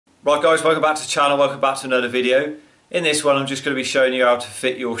Right guys, welcome back to the channel, welcome back to another video. In this one I'm just going to be showing you how to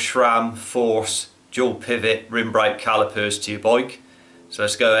fit your SRAM Force dual pivot rim brake calipers to your bike. So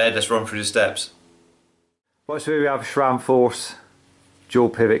let's go ahead, let's run through the steps. Right, so here we have a SRAM Force dual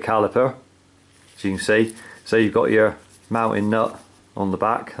pivot caliper, as you can see. So you've got your mounting nut on the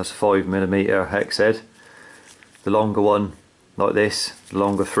back, that's a 5mm hex head. The longer one, like this, the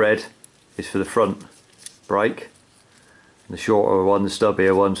longer thread is for the front brake. The shorter one, the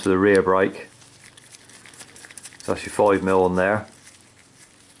stubbier one's for the rear brake. So that's your 5mm on there.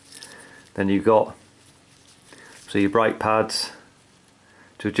 Then you've got your brake pads.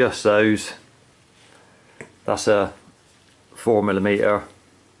 To adjust those, that's a 4mm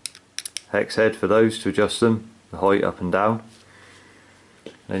hex head for those to adjust them, the height up and down.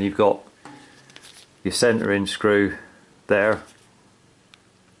 Then you've got your centering screw there,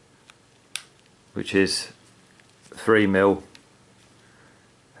 which is 3mm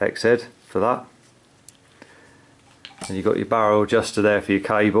hex head for that. And you've got your barrel adjuster there for your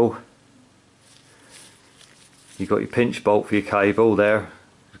cable. You've got your pinch bolt for your cable there,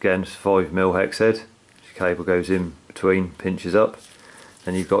 again it's 5mm hex head. Your cable goes in between, pinches up.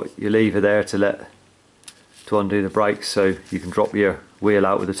 Then you've got your lever there to undo the brakes, so you can drop your wheel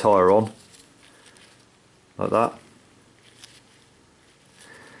out with the tyre on, like that.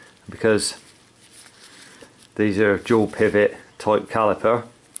 Because these are dual pivot type caliper,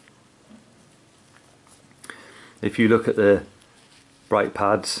 if you look at the brake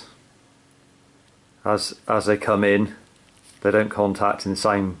pads as they come in, they don't contact in the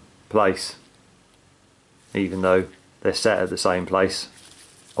same place, even though they're set at the same place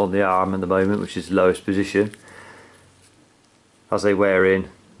on the arm at the moment, which is the lowest position. As they wear in,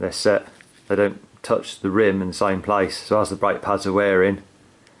 they're set, they don't touch the rim in the same place, so as the brake pads are wearing,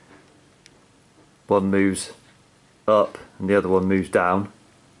 one moves up and the other one moves down.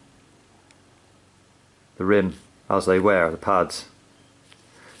 The rim, as they wear, the pads,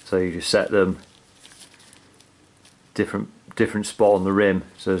 so you just set them different spot on the rim,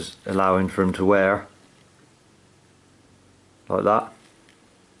 so it's allowing for them to wear like that.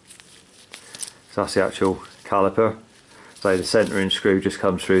 So that's the actual caliper. So the centering screw just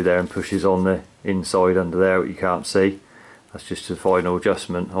comes through there and pushes on the inside under there, what you can't see. That's just a final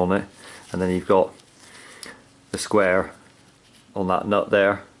adjustment on it. And then you've got the square on that nut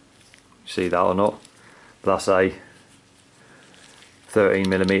there, see that or not, but that's a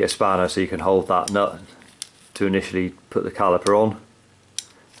 13mm spanner, so you can hold that nut to initially put the caliper on,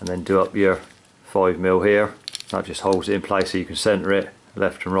 and then do up your 5mm here. That just holds it in place so you can centre it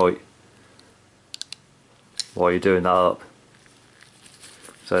left and right while you're doing that up.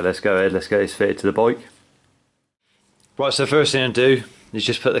 So let's go ahead, let's get this fitted to the bike. Right, so the first thing to do is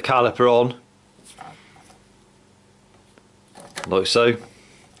just put the caliper on, like so,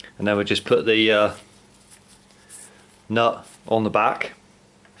 and then we'll just put the nut on the back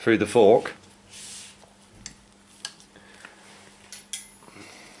through the fork.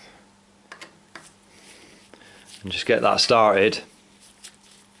 And just get that started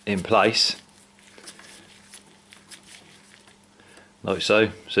in place, like so.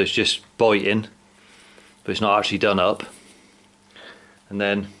 So it's just biting, but it's not actually done up. And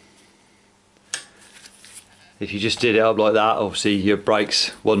then if you just did it up like that, obviously your brakes,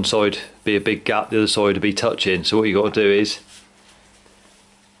 one side be a big gap, the other side would be touching. So what you got to do is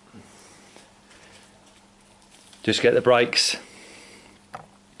just get the brakes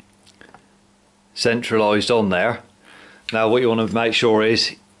centralised on there. Now what you want to make sure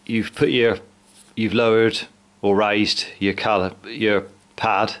is you've lowered or raised your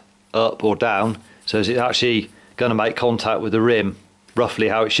pad up or down, so it's actually going to make contact with the rim roughly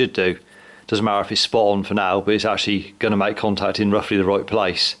how it should do. Doesn't matter if it's spot on for now, but it's actually going to make contact in roughly the right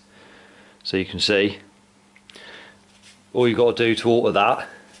place. So you can see, all you've got to do to alter that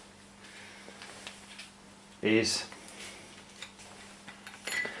is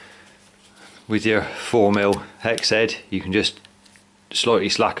with your 4mm hex head, you can just slightly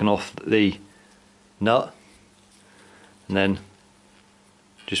slacken off the nut and then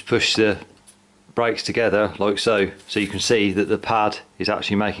just push the brakes together like so, so you can see that the pad is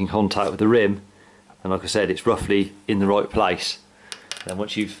actually making contact with the rim, and like I said, it's roughly in the right place. Then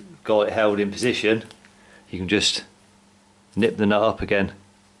once you've got it held in position, you can just nip the nut up again,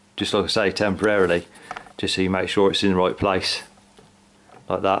 just like I say, temporarily, just so you make sure it's in the right place,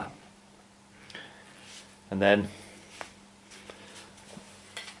 like that. And then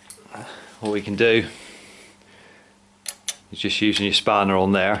what we can do is just using your spanner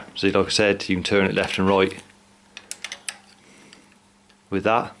on there, so like I said, you can turn it left and right with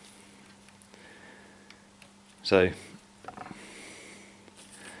that. So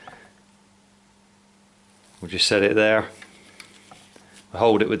we'll just set it there,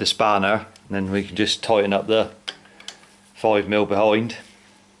 hold it with the spanner, and then we can just tighten up the 5mm behind.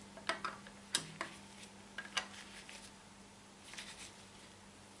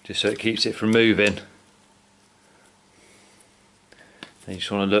 Just so it keeps it from moving. Then you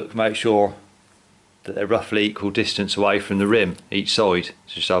just want to look, make sure that they're roughly equal distance away from the rim each side.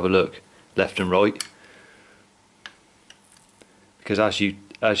 So just have a look left and right, because as you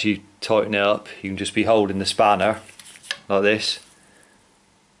tighten it up, you can just be holding the spanner like this,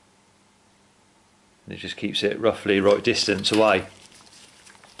 and it just keeps it roughly right distance away.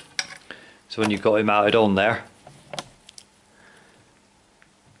 So when you've got it mounted on there,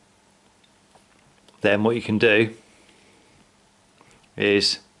 then what you can do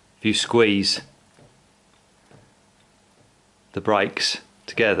is, if you squeeze the brakes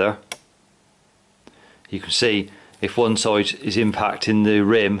together, you can see if one side is impacting the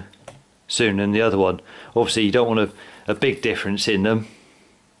rim sooner than the other one. Obviously you don't want a big difference in them,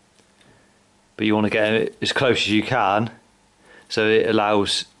 but you want to get it as close as you can, so it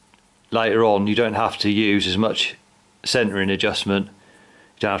allows later on you don't have to use as much centering adjustment.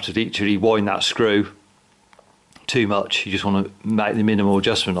 You don't have to literally wind that screw too much, you just want to make the minimal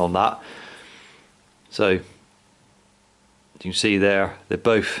adjustment on that. So you can see there, they're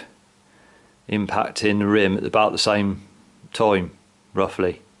both impacting the rim at about the same time,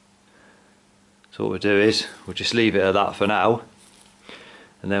 roughly. So what we'll do is, we'll just leave it at that for now,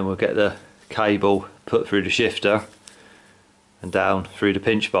 and then we'll get the cable put through the shifter and down through the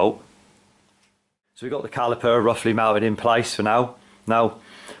pinch bolt. So we've got the caliper roughly mounted in place for now. Now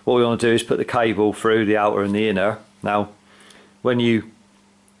what we want to do is put the cable through the outer and the inner. Now when you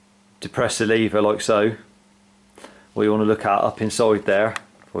depress the lever like so, what you want to look at up inside there,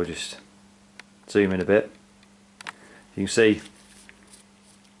 if I just zoom in a bit, you can see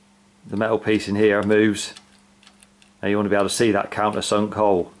the metal piece in here moves, and you want to be able to see that countersunk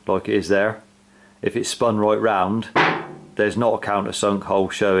hole like it is there. If it's spun right round, there's not a countersunk hole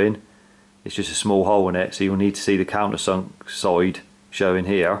showing, it's just a small hole in it, so you'll need to see the countersunk side showing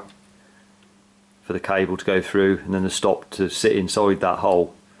here for the cable to go through, and then the stop to sit inside that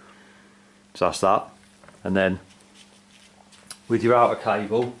hole. So that's that. And then with your outer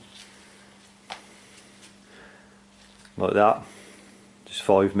cable, like that, just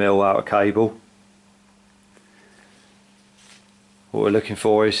 5mm outer cable, what we're looking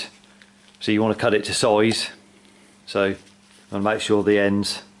for is, so you want to cut it to size, so you want to make sure the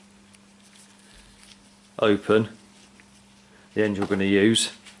ends open, the end you're going to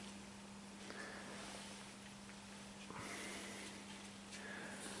use.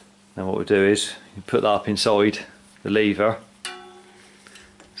 Then what we'll do is you put that up inside the lever,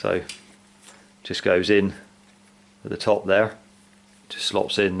 so just goes in at the top there, just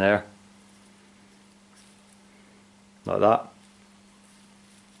slots in there like that.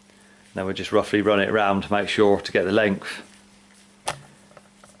 Then we'll just roughly run it around to make sure to get the length. So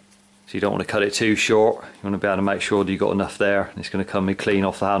you don't want to cut it too short, you want to be able to make sure that you've got enough there, and it's going to come in clean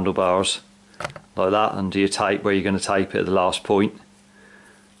off the handlebars like that, under your tape where you're going to tape it at the last point,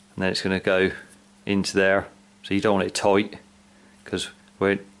 and then it's going to go into there. So you don't want it tight, because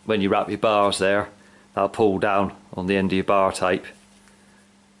when you wrap your bars there, that'll pull down on the end of your bar tape.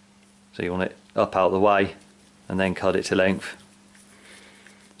 So you want it up out of the way and then cut it to length.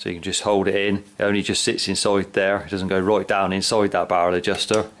 So you can just hold it in, it only just sits inside there, it doesn't go right down inside that barrel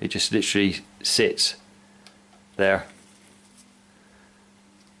adjuster, it just literally sits there.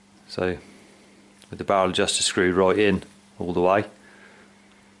 So with the barrel adjuster screwed right in all the way,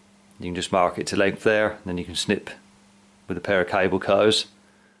 you can just mark it to length there, and then you can snip with a pair of cable cutters.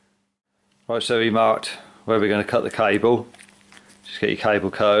 Right, so we marked where we're going to cut the cable. Just get your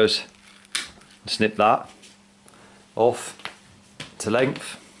cable cutters and snip that off to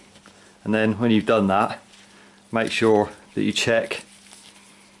length. And then when you've done that, make sure that you check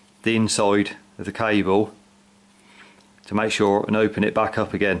the inside of the cable to make sure and open it back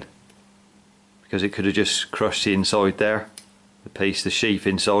up again, because it could have just crushed the inside there, the piece, the sheath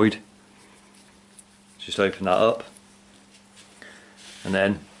inside. Just open that up, and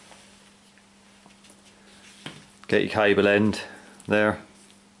then get your cable end there,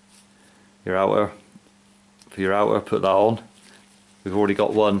 your outer, for your outer, put that on. We've already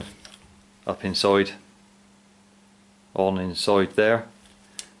got one up inside, on inside there,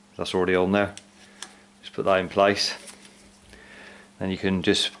 that's already on there. Just put that in place, then you can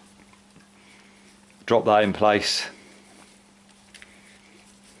just drop that in place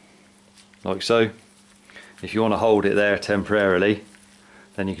like so. If you want to hold it there temporarily,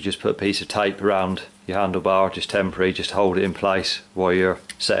 then you can just put a piece of tape around your handlebar, just temporary, just hold it in place while you're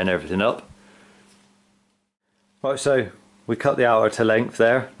setting everything up. Right, so we cut the outer to length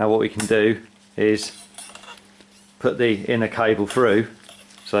there. Now what we can do is put the inner cable through.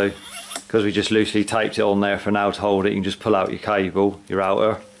 So because we just loosely taped it on there for now to hold it, you can just pull out your cable, your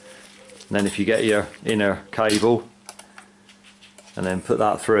outer, and then if you get your inner cable and then put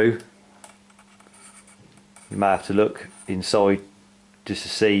that through, you may have to look inside just to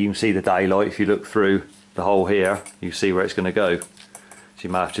see. You can see the daylight. If you look through the hole here, you see where it's going to go. So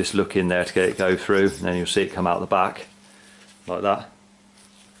you may have to just look in there to get it go through, and then you'll see it come out the back like that.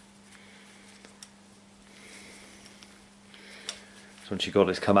 So once you've got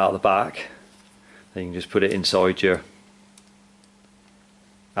it come out the back, then you can just put it inside your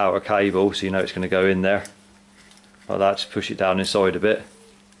outer cable, so you know it's going to go in there like that. Just push it down inside a bit,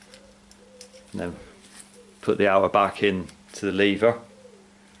 and then put the outer back in to the lever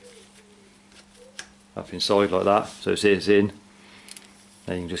up inside like that, so it's in.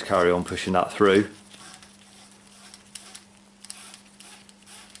 Then you can just carry on pushing that through.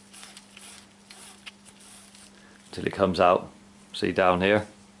 Until it comes out, see down here.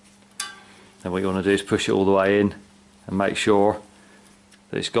 Then what you want to do is push it all the way in and make sure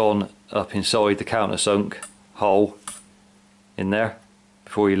that it's gone up inside the countersunk hole in there.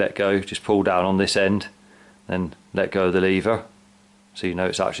 Before you let go, just pull down on this end, then let go of the lever so you know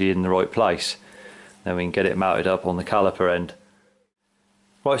it's actually in the right place. Then we can get it mounted up on the caliper end.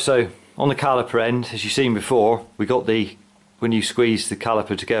 Right, so on the caliper end, as you've seen before, we got when you squeeze the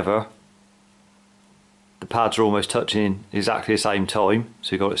caliper together, the pads are almost touching exactly the same time,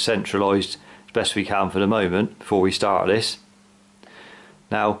 so we've got it centralised as best we can for the moment before we start this.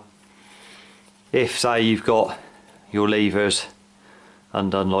 Now, if say you've got your levers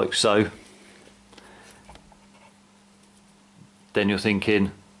undone like so, then you're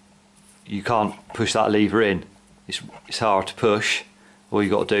thinking you can't push that lever in, it's hard to push. All you've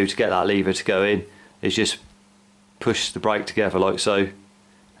got to do to get that lever to go in is just push the brake together like so,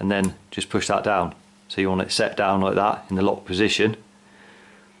 and then just push that down. So you want it set down like that in the lock position,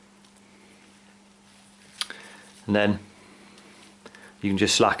 and then you can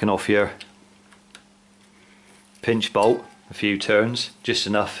just slacken off your pinch bolt a few turns, just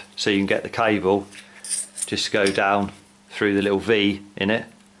enough so you can get the cable just to go down through the little V in it.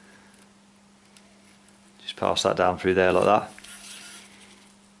 Just pass that down through there like that,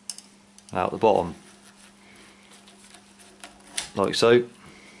 out the bottom like so.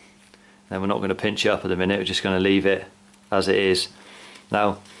 Then we're not going to pinch it up at the minute, we're just going to leave it as it is.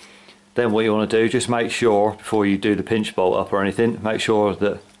 Now then what you want to do, just make sure before you do the pinch bolt up or anything, make sure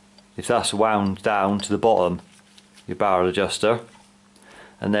that if that's wound down to the bottom, your barrel adjuster,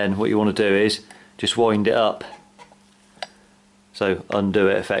 and then what you want to do is just wind it up, so undo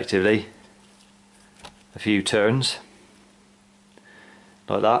it effectively a few turns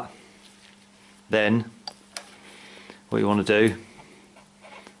like that. Then what you want to do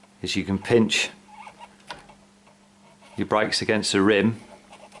is you can pinch your brakes against the rim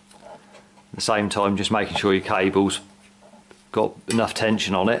at the same time, just making sure your cable's got enough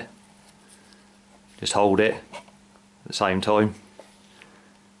tension on it. Just hold it at the same time,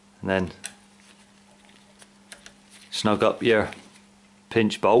 and then snug up your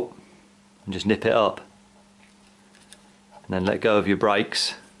pinch bolt and just nip it up, and then let go of your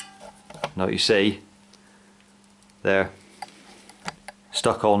brakes. Now you see they're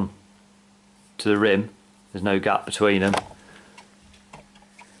stuck on to the rim, there's no gap between them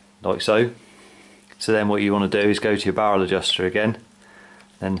like so. So then what you want to do is go to your barrel adjuster again,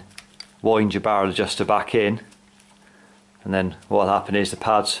 then wind your barrel adjuster back in, and then what will happen is the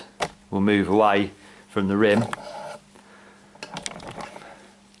pads will move away from the rim,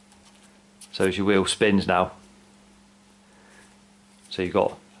 so as your wheel spins now, so you've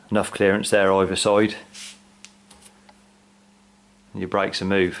got enough clearance there either side, and your brakes will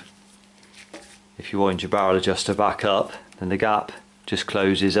move. If you wind your barrel adjuster back up, then the gap just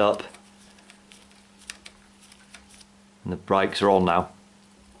closes up and the brakes are on now,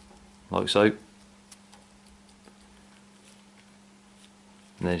 like so. And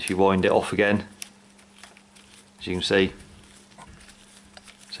then if you wind it off again, as you can see,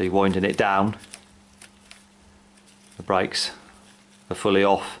 so you're winding it down, the brakes are fully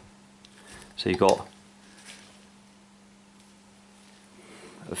off, so you've got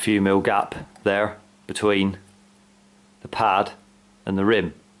a few mil gap there between the pad and the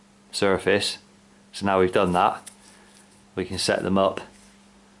rim surface. So now we've done that, we can set them up,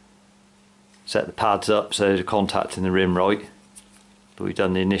 set the pads up so they're contacting the rim right, but we've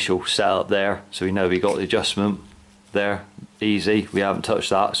done the initial setup there, so we know we got the adjustment there easy, we haven't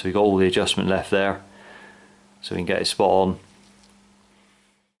touched that, so we've got all the adjustment left there, so we can get it spot on.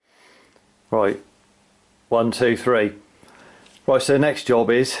 Right, 1, 2, 3. Right, so the next job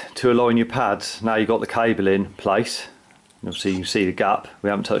is to align your pads. Now you've got the cable in place. Obviously you can see the gap. We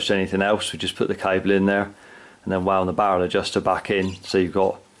haven't touched anything else. We just put the cable in there and then wound the barrel adjuster back in, so you've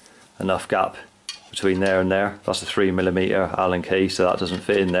got enough gap between there and there. That's a 3mm Allen key, so that doesn't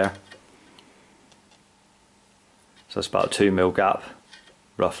fit in there. So that's about a 2mm gap,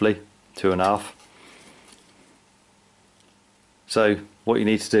 roughly, 2.5. So what you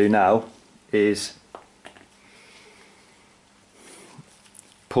need to do now is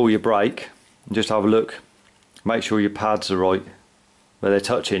pull your brake and just have a look, make sure your pads are right where they're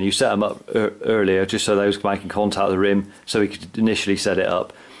touching. You set them up earlier just so they was making contact with the rim, so we could initially set it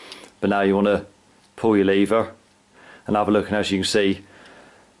up. But now you want to pull your lever and have a look, and as you can see,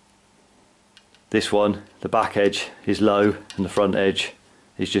 this one, the back edge is low and the front edge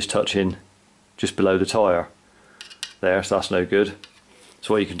is just touching just below the tyre there, so that's no good.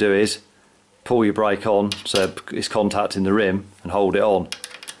 So what you can do is pull your brake on so it's contacting the rim and hold it on.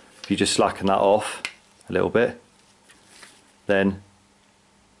 If you just slacken that off a little bit, then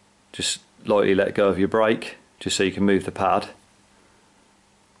just lightly let go of your brake just so you can move the pad.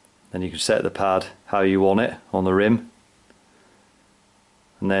 Then you can set the pad how you want it on the rim,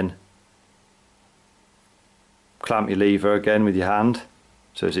 and then clamp your lever again with your hand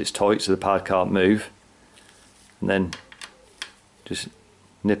so as it's tight so the pad can't move, and then just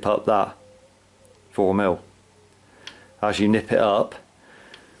nip up that 4mm. As you nip it up,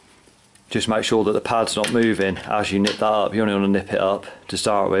 just make sure that the pad's not moving as you nip that up. You only want to nip it up to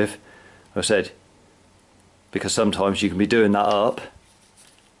start with, like I said, because sometimes you can be doing that up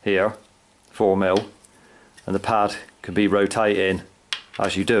here, 4mm, and the pad can be rotating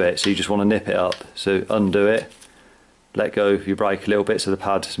as you do it, so you just want to nip it up. So undo it, let go of your brake a little bit so the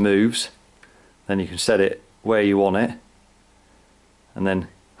pad moves, then you can set it where you want it, and then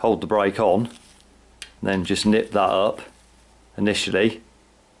hold the brake on, and then just nip that up initially,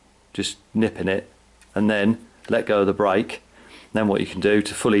 just nipping it, and then let go of the brake. Then what you can do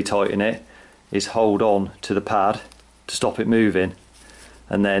to fully tighten it is hold on to the pad to stop it moving,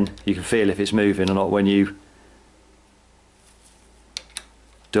 and then you can feel if it's moving or not when you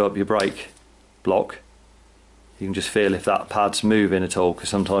do up your brake block. You can just feel if that pad's moving at all, because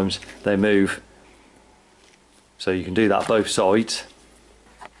sometimes they move. So you can do that both sides.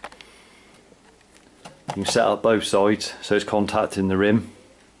 You can set up both sides so it's contacting the rim.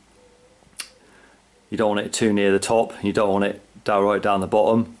 You don't want it too near the top, you don't want it right down the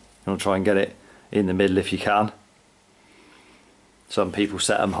bottom. You want to try and get it in the middle if you can. Some people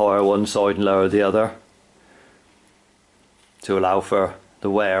set them higher one side and lower the other to allow for the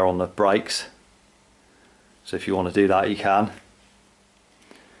wear on the brakes. So if you want to do that, you can.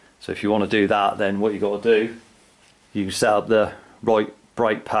 So if you want to do that, then what you got to do, you can set up the right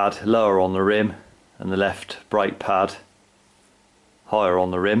brake pad lower on the rim and the left brake pad higher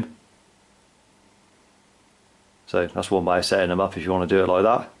on the rim. So that's one way of setting them up if you want to do it like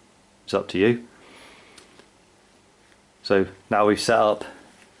that. It's up to you. So now we've set up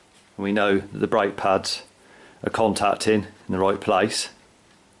and we know that the brake pads are contacting in the right place.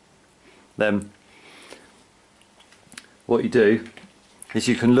 Then what you do is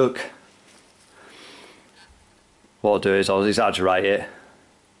you can look, what I'll do is I'll exaggerate it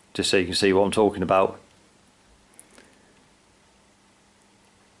just so you can see what I'm talking about.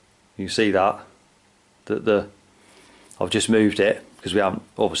 You can see that I've just moved it because we haven't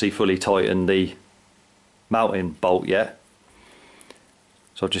obviously fully tightened the mounting bolt yet,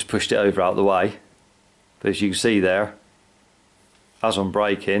 so I've just pushed it over out of the way. But as you can see there, as I'm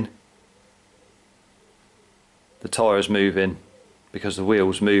braking, the tyre's moving because the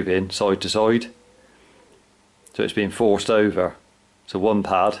wheel's moving side to side, so it's being forced over. So one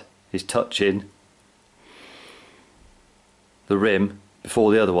pad is touching the rim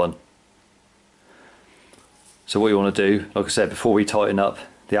before the other one. So what you want to do, like I said, before we tighten up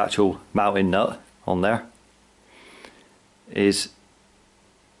the actual mounting nut on there, is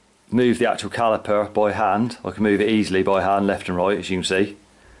move the actual caliper by hand. I can move it easily by hand, left and right, as you can see.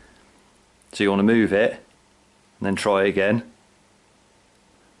 So you want to move it and then try it again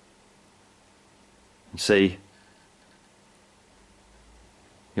and see.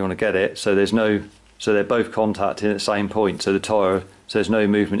 You want to get it so they're both contacting at the same point, so the tyre, so there's no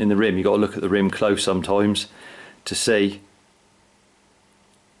movement in the rim. You've got to look at the rim close sometimes to see,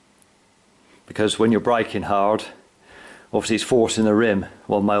 because when you're braking hard, obviously it's forcing the rim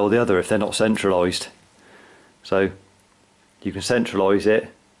one way or the other if they're not centralised. So you can centralise it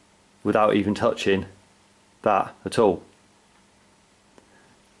without even touching that at all.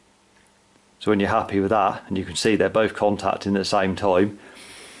 So when you're happy with that and you can see they're both contacting at the same time,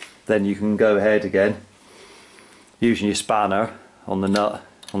 then you can go ahead again using your spanner on the nut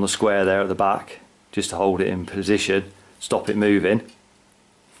on the square there at the back just to hold it in position, stop it moving.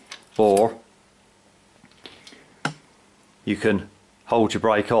 Or you can hold your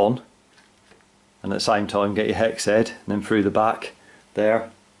brake on and at the same time get your hex head, and then through the back there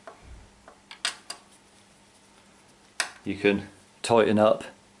you can tighten up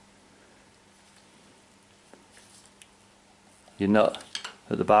your nut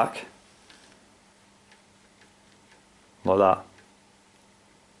at the back like that,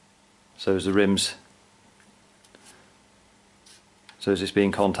 so as the rims, so as it's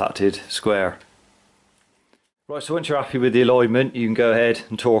being contacted square. Right, so once you're happy with the alignment, you can go ahead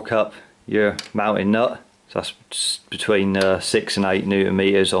and torque up your mounting nut. So that's between 6 and 8 Newton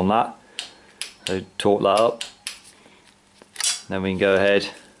meters on that. So torque that up. Then we can go ahead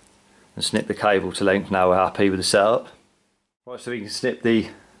and snip the cable to length. Now we're happy with the setup. Right, so we can snip the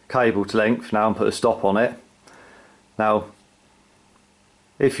cable to length now and put a stop on it. Now,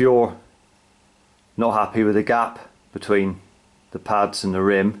 if you're not happy with the gap between the pads and the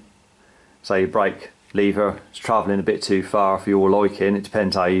rim, say your brake lever is travelling a bit too far for your liking, it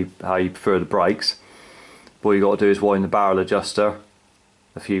depends how you prefer the brakes. But all you got to do is wind the barrel adjuster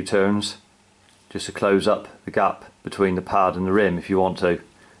a few turns just to close up the gap between the pad and the rim if you want to.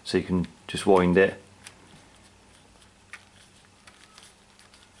 So you can just wind it.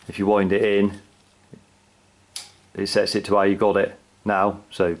 If you wind it in, it sets it to how you got it now.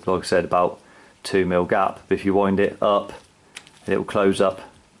 So like I said, about 2mm gap. But if you wind it up, it will close up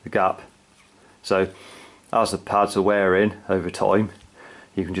the gap. So as the pads are wearing over time,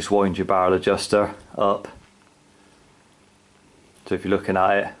 you can just wind your barrel adjuster up. So if you're looking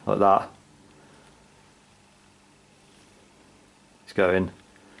at it like that, it's going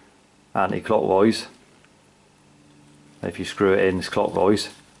anti-clockwise. If you screw it in, it's clockwise.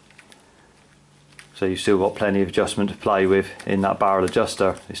 So you've still got plenty of adjustment to play with in that barrel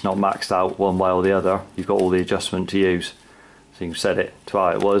adjuster. It's not maxed out one way or the other. You've got all the adjustment to use. So you can set it to how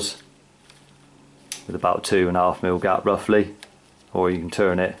it was, with about 2.5mm gap roughly, or you can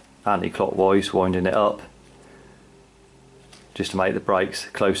turn it anti-clockwise, winding it up just to make the brakes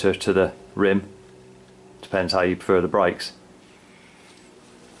closer to the rim. Depends how you prefer the brakes.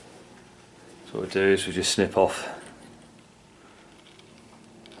 So what we do is we just snip off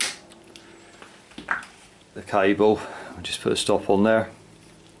the cable and just put a stop on there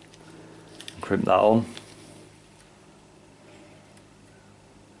and crimp that on.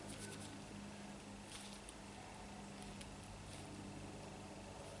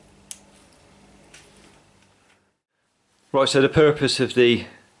 Right, so the purpose of the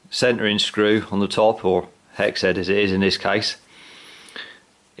centering screw on the top, or hex head as it is in this case,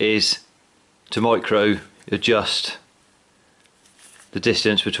 is to micro adjust the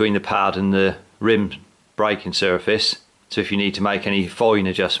distance between the pad and the rim braking surface. So if you need to make any fine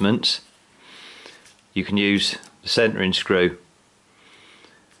adjustments, you can use the centering screw.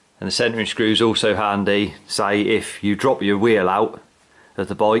 And the centering screw is also handy, say if you drop your wheel out of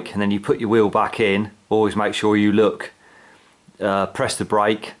the bike and then you put your wheel back in, always make sure you look, press the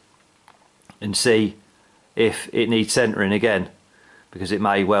brake and see if it needs centering again, because it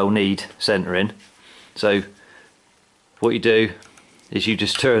may well need centering. So what you do is you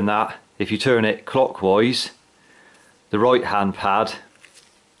just turn that. If you turn it clockwise, the right hand pad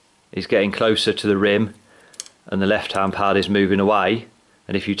is getting closer to the rim and the left hand pad is moving away,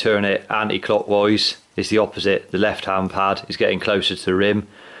 and if you turn it anti-clockwise, it's the opposite. The left hand pad is getting closer to the rim,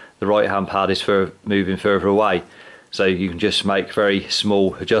 the right hand pad is moving further away. So you can just make very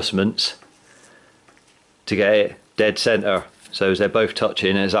small adjustments to get it dead center, so as they're both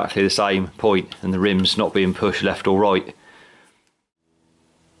touching at exactly the same point and the rim's not being pushed left or right.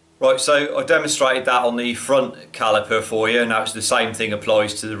 Right, so I demonstrated that on the front caliper for you, and now the same thing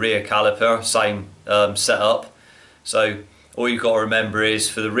applies to the rear caliper, same setup. So all you've got to remember is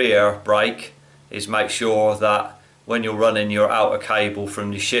for the rear brake is make sure that when you're running your outer cable from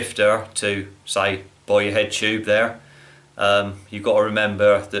the shifter to, say, by your head tube there, you've got to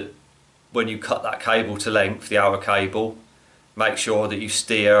remember that when you cut that cable to length, the outer cable, make sure that you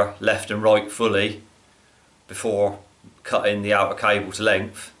steer left and right fully before cutting the outer cable to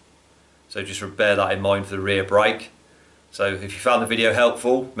length. So just bear that in mind for the rear brake. So if you found the video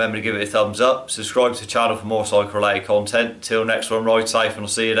helpful, remember to give it a thumbs up, subscribe to the channel for more cycle related content. Till next one, ride safe and I'll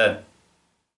see you then.